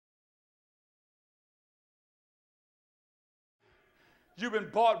You've been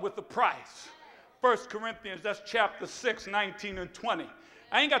bought with a price. 1 Corinthians, that's chapter 6, 19 and 20.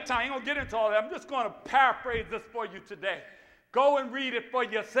 I ain't got time. I ain't going to get into all that. I'm just going to paraphrase this for you today. Go and read it for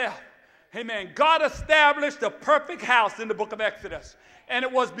yourself. Amen. God established a perfect house in the book of Exodus. And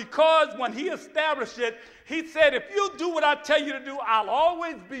it was because when he established it, he said, if you do what I tell you to do, I'll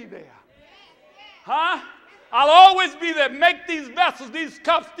always be there. Huh? I'll always be there. Make these vessels, these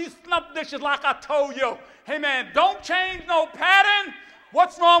cups, these snuff dishes like I told you. Amen. Don't change no pattern.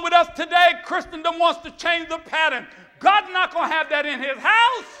 What's wrong with us today? Christendom wants to change the pattern. God's not going to have that in his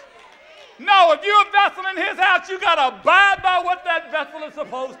house. No, if you're a vessel in his house, you got to abide by what that vessel is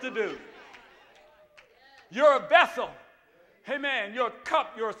supposed to do. You're a vessel. Amen. You're a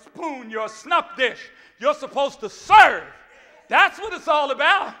cup, you're a spoon, you're a snuff dish. You're supposed to serve. That's what it's all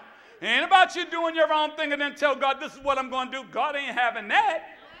about. It ain't about you doing your own thing and then tell God, this is what I'm going to do. God ain't having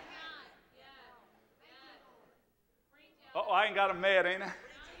that. Uh-oh, I ain't got them mad, ain't I?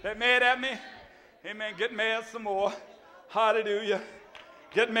 They mad at me? Amen. Get mad some more. Hallelujah.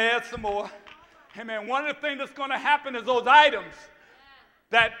 Get mad some more. Amen. One of the things that's going to happen is those items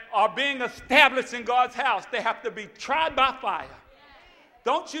that are being established in God's house, they have to be tried by fire.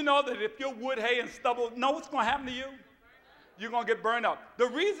 Don't you know that if you're wood, hay, and stubble, know what's going to happen to you? You're going to get burned up. The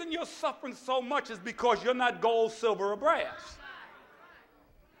reason you're suffering so much is because you're not gold, silver, or brass.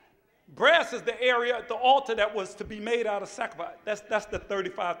 Brass is the area, the altar that was to be made out of sacrifice. That's the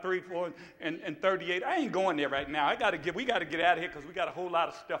 35, 34, and 38. I ain't going there right now. We got to get out of here because we got a whole lot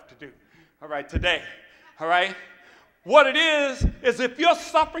of stuff to do. All right, today. All right? What it is if you're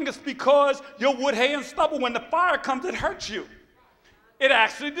suffering, it's because you're wood, hay, and stubble. When the fire comes, it hurts you. It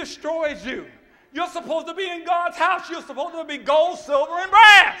actually destroys you. You're supposed to be in God's house. You're supposed to be gold, silver, and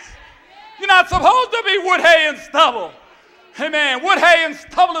brass. You're not supposed to be wood, hay, and stubble. Amen. Wood, hay, and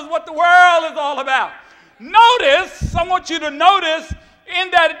stubble is what the world is all about. Notice, I want you to notice in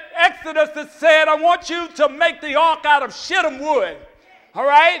that Exodus it said, I want you to make the ark out of shittim wood. All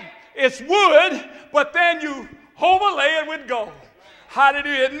right? It's wood, but then you overlay it with gold.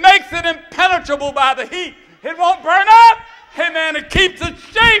 Hallelujah. It makes it impenetrable by the heat. It won't burn up. Amen. It keeps its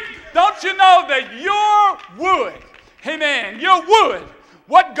shape. Don't you know that you're wood? Amen. You're wood.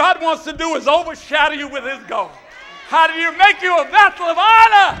 What God wants to do is overshadow you with his gold. Hallelujah. Make you a vessel of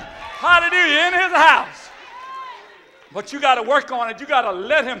honor. Hallelujah. In his house. But you got to work on it. You got to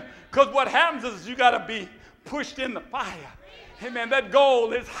let him. Because what happens is you got to be pushed in the fire. Amen. That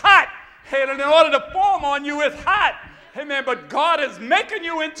gold is hot. And in order to form on you, it's hot. Amen. But God is making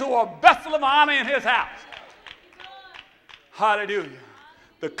you into a vessel of honor in his house. Hallelujah.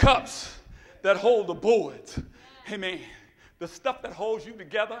 The cups that hold the boards. Amen. The stuff that holds you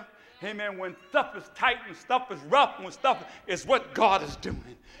together. Amen. When stuff is tight and stuff is rough, when stuff is what God is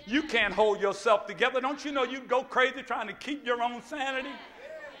doing. You can't hold yourself together. Don't you know you go crazy trying to keep your own sanity?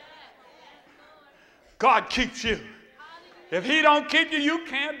 God keeps you. If he don't keep you, you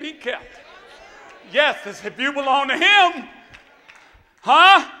can't be kept. Yes, if you belong to him,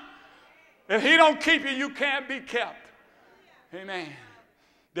 huh? If he don't keep you, you can't be kept. Amen.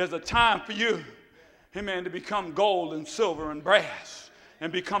 There's a time for you, amen, to become gold and silver and brass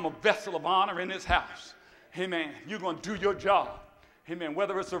and become a vessel of honor in his house. Amen. You're going to do your job. Amen.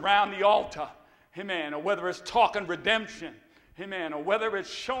 Whether it's around the altar, amen, or whether it's talking redemption, amen, or whether it's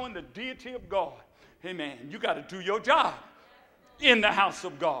showing the deity of God, amen, you got to do your job in the house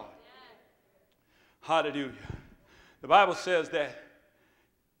of God. Hallelujah. The Bible says that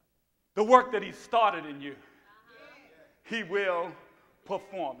the work that he started in you, he will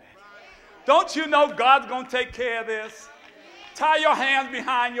perform it. Don't you know God's going to take care of this? Tie your hands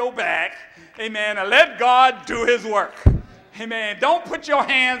behind your back, amen, and let God do his work. Amen. Don't put your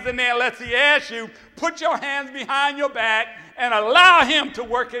hands in there unless he asks you. Put your hands behind your back and allow him to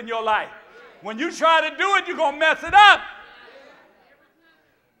work in your life. When you try to do it, you're going to mess it up.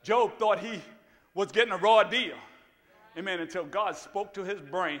 Job thought he was getting a raw deal. Amen. Until God spoke to his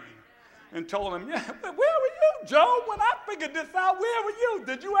brain and told him, yeah, where were you, Job? When I figured this out, where were you?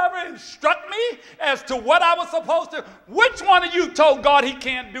 Did you ever instruct me as to what I was supposed to? Which one of you told God he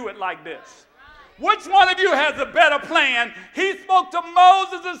can't do it like this? Which one of you has a better plan? He spoke to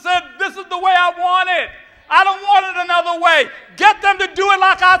Moses and said, this is the way I want it. I don't want it another way. Get them to do it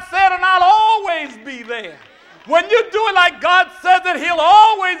like I said, and I'll always be there. When you do it like God says it, he'll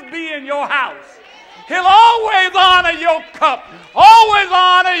always be in your house. He'll always honor your cup, always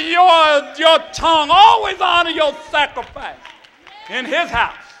honor your tongue, always honor your sacrifice in his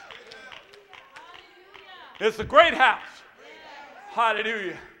house. It's a great house.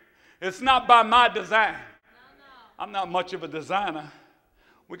 Hallelujah. It's not by my design. I'm not much of a designer.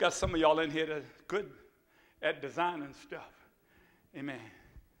 We got some of y'all in here that are good at designing stuff. Amen.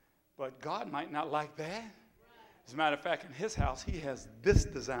 But God might not like that. As a matter of fact, in his house, he has this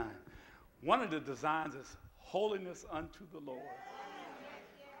design. One of the designs is holiness unto the Lord.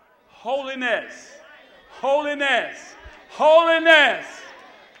 Holiness. Holiness. Holiness.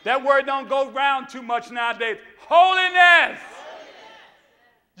 That word don't go around too much nowadays. Holiness.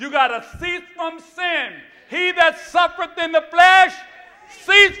 You got to cease from sin. He that suffereth in the flesh,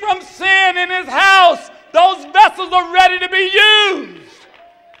 cease from sin in his house. Those vessels are ready to be used.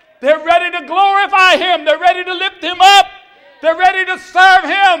 They're ready to glorify him. They're ready to lift him up. They're ready to serve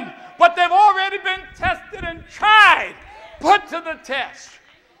him. But they've already been tested and tried, put to the test.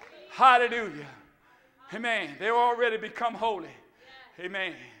 Hallelujah. Amen. They've already become holy.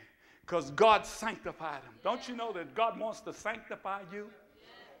 Amen. Because God sanctified them. Don't you know that God wants to sanctify you?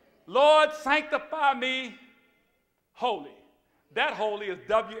 Lord, sanctify me holy. That holy is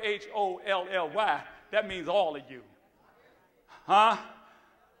W-H-O-L-L-Y. That means all of you. Huh?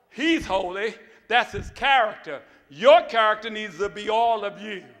 He's holy. That's his character. Your character needs to be all of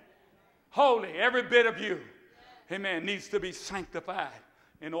you. Holy, every bit of you. Amen. Needs to be sanctified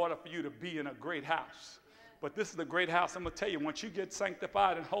in order for you to be in a great house. But this is a great house. I'm going to tell you, once you get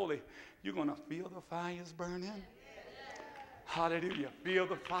sanctified and holy, you're going to feel the fires burning. Hallelujah. Feel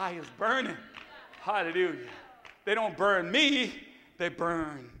the fires burning. Hallelujah. They don't burn me. They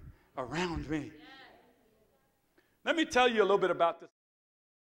burn around me. Let me tell you a little bit about this.